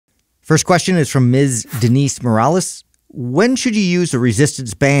First question is from Ms. Denise Morales. When should you use a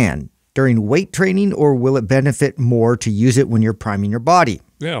resistance band? During weight training, or will it benefit more to use it when you're priming your body?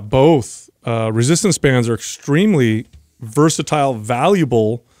 Yeah, both. Resistance bands are extremely versatile,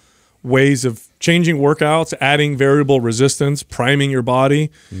 valuable ways of changing workouts, adding variable resistance, priming your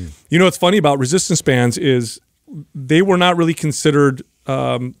body. You know what's funny about resistance bands is they were not really considered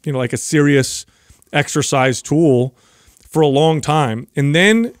like a serious exercise tool for a long time. And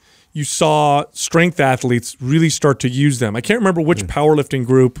then you saw strength athletes really start to use them. I can't remember which powerlifting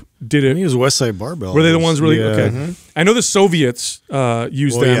group did it. I think it was Westside Barbell. Were they the ones really? Yeah. Okay. I know the Soviets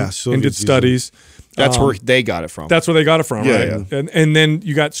used them and did studies. That's where they got it from. That's where they got it from, right? Yeah. And then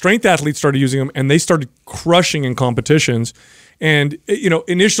you got strength athletes started using them, and they started crushing in competitions. And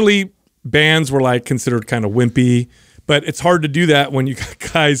initially bands were like considered kind of wimpy, but it's hard to do that when you got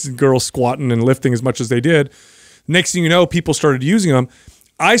guys and girls squatting and lifting as much as they did. Next thing you know, people started using them.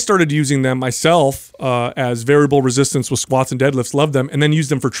 I started using them myself as variable resistance with squats and deadlifts, loved them, and then used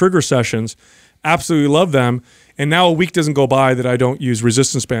them for trigger sessions. Absolutely love them. And now a week doesn't go by that I don't use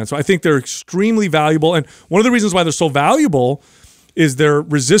resistance bands. So I think they're extremely valuable. And one of the reasons why they're so valuable is their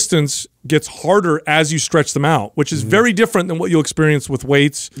resistance gets harder as you stretch them out, which is very different than what you'll experience with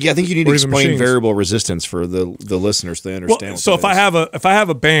weights. Yeah, I think you need to explain variable resistance for the listeners so they understand. Well, so if I have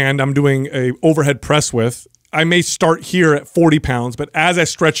a band I'm doing a overhead press with, I may start here at 40 pounds, but as I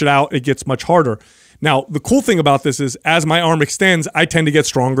stretch it out, it gets much harder. Now, the cool thing about this is as my arm extends, I tend to get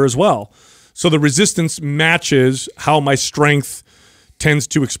stronger as well. So the resistance matches how my strength tends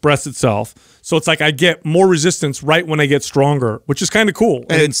to express itself. So it's like I get more resistance right when I get stronger, which is kind of cool.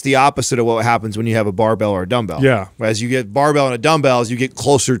 And it's the opposite of what happens when you have a barbell or a dumbbell. Yeah. As you get barbell and a dumbbell, as you get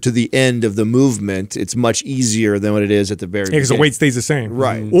closer to the end of the movement, it's much easier than what it is at the very beginning. Because the weight stays the same.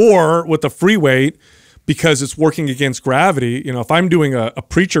 Right. Or with the free weight, because it's working against gravity, if I'm doing a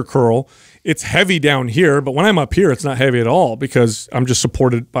preacher curl, it's heavy down here, but when I'm up here, it's not heavy at all because I'm just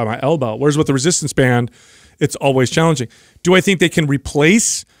supported by my elbow. Whereas with the resistance band, it's always challenging. Do I think they can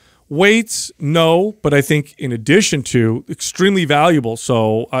replace weights? No, but I think in addition to, extremely valuable.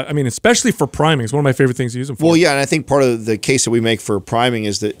 So, I mean, especially for priming, it's one of my favorite things to use them for. Well, yeah, and I think part of the case that we make for priming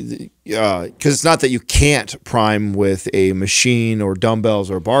is that, because it's not that you can't prime with a machine or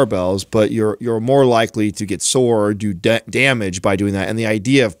dumbbells or barbells, but you're more likely to get sore or do damage by doing that. And the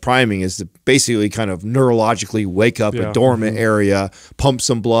idea of priming is to basically kind of neurologically wake up a dormant area, pump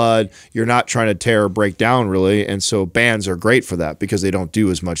some blood. You're not trying to tear or break down really, and so bands are great for that because they don't do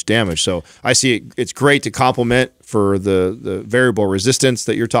as much damage. So I see it's great to complement for the variable resistance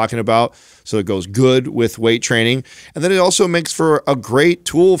that you're talking about. So it goes good with weight training. And then it also makes for a great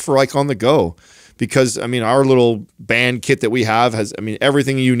tool for like on the go. Because, I mean, our little band kit that we have has, I mean,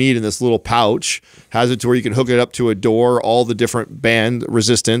 everything you need in this little pouch, has it to where you can hook it up to a door, all the different band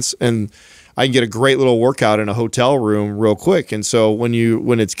resistance, and I can get a great little workout in a hotel room real quick. And so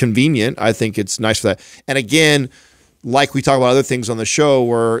when it's convenient, I think it's nice for that. And again, like we talk about other things on the show,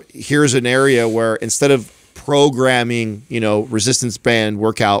 where here's an area where instead of programming, resistance band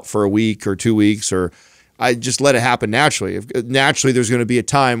workout for a week or 2 weeks, or I just let it happen naturally. Naturally, there's going to be a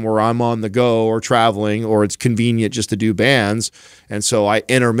time where I'm on the go or traveling, or it's convenient just to do bands. And so I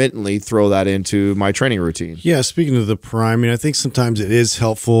intermittently throw that into my training routine. Yeah, speaking of the priming, I think sometimes it is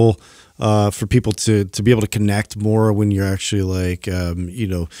helpful for people to be able to connect more when you're actually like,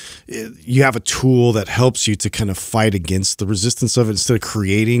 you have a tool that helps you to kind of fight against the resistance of it instead of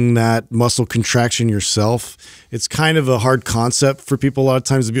creating that muscle contraction yourself. It's kind of a hard concept for people a lot of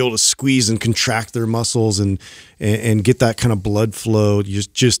times to be able to squeeze and contract their muscles and get that kind of blood flow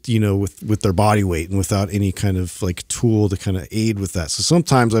just with their body weight and without any kind of like tool to kind of aid with that. So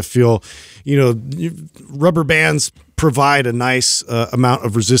sometimes I feel, rubber bands provide a nice amount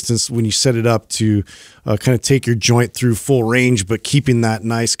of resistance when you set it up to kind of take your joint through full range, but keeping that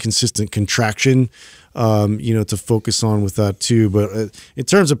nice consistent contraction, to focus on with that too. But in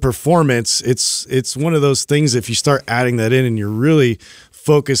terms of performance, it's one of those things, if you start adding that in and you're really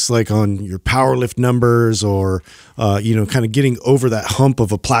focused like on your power lift numbers or, kind of getting over that hump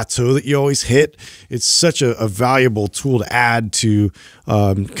of a plateau that you always hit, it's such a valuable tool to add to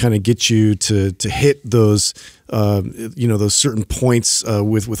kind of get you to hit those, those certain points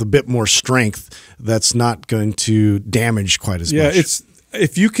with a bit more strength that's not going to damage quite as much. Yeah,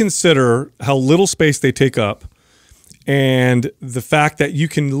 if you consider how little space they take up and the fact that you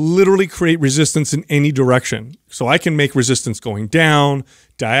can literally create resistance in any direction. So I can make resistance going down,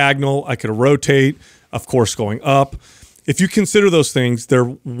 diagonal, I could rotate, of course going up. If you consider those things, they're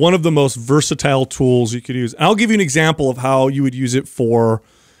one of the most versatile tools you could use. And I'll give you an example of how you would use it for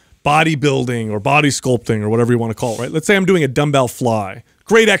bodybuilding or body sculpting or whatever you want to call it, right? Let's say I'm doing a dumbbell fly.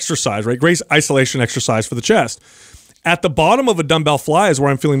 Great exercise, right? Great isolation exercise for the chest. At the bottom of a dumbbell fly is where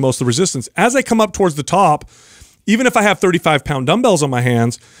I'm feeling most of the resistance. As I come up towards the top, even if I have 35-pound dumbbells on my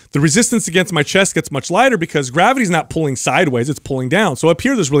hands, the resistance against my chest gets much lighter because gravity's not pulling sideways, it's pulling down. So up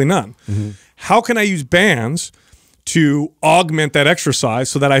here, there's really none. How can I use bands to augment that exercise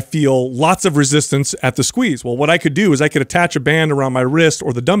so that I feel lots of resistance at the squeeze? Well, what I could do is I could attach a band around my wrist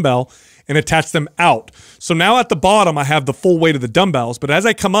or the dumbbell and attach them out. So now at the bottom, I have the full weight of the dumbbells, but as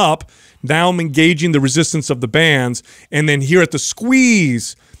I come up, now I'm engaging the resistance of the bands, and then here at the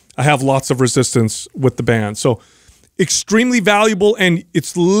squeeze, I have lots of resistance with the band. So extremely valuable, and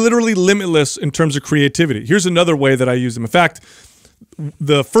it's literally limitless in terms of creativity. Here's another way that I use them. In fact,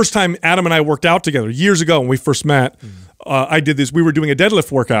 the first time Adam and I worked out together years ago when we first met, I did this. We were doing a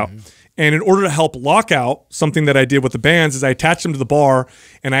deadlift workout. And in order to help lock out, something that I did with the bands is I attached them to the bar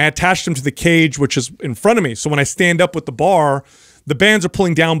and I attached them to the cage, which is in front of me. So when I stand up with the bar, the bands are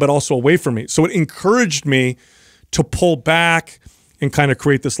pulling down but also away from me. So it encouraged me to pull back and kind of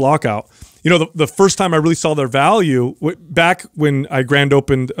create this lockout. You know, the first time I really saw their value, back when I grand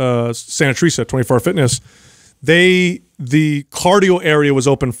opened Santa Teresa, 24 Hour Fitness, the cardio area was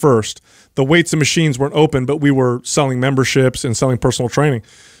open first. The weights and machines weren't open, but we were selling memberships and selling personal training.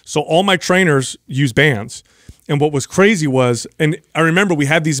 So all my trainers use bands. And what was crazy was, and I remember we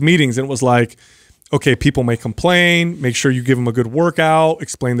had these meetings and it was like, okay, people may complain, make sure you give them a good workout,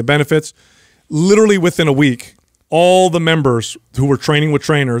 explain the benefits. Literally within a week, all the members who were training with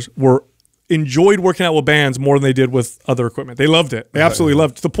trainers enjoyed working out with bands more than they did with other equipment. They loved it. They absolutely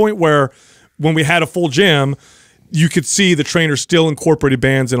loved it, to the point where when we had a full gym, you could see the trainers still incorporated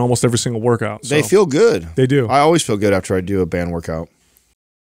bands in almost every single workout. So they feel good. They do. I always feel good after I do a band workout.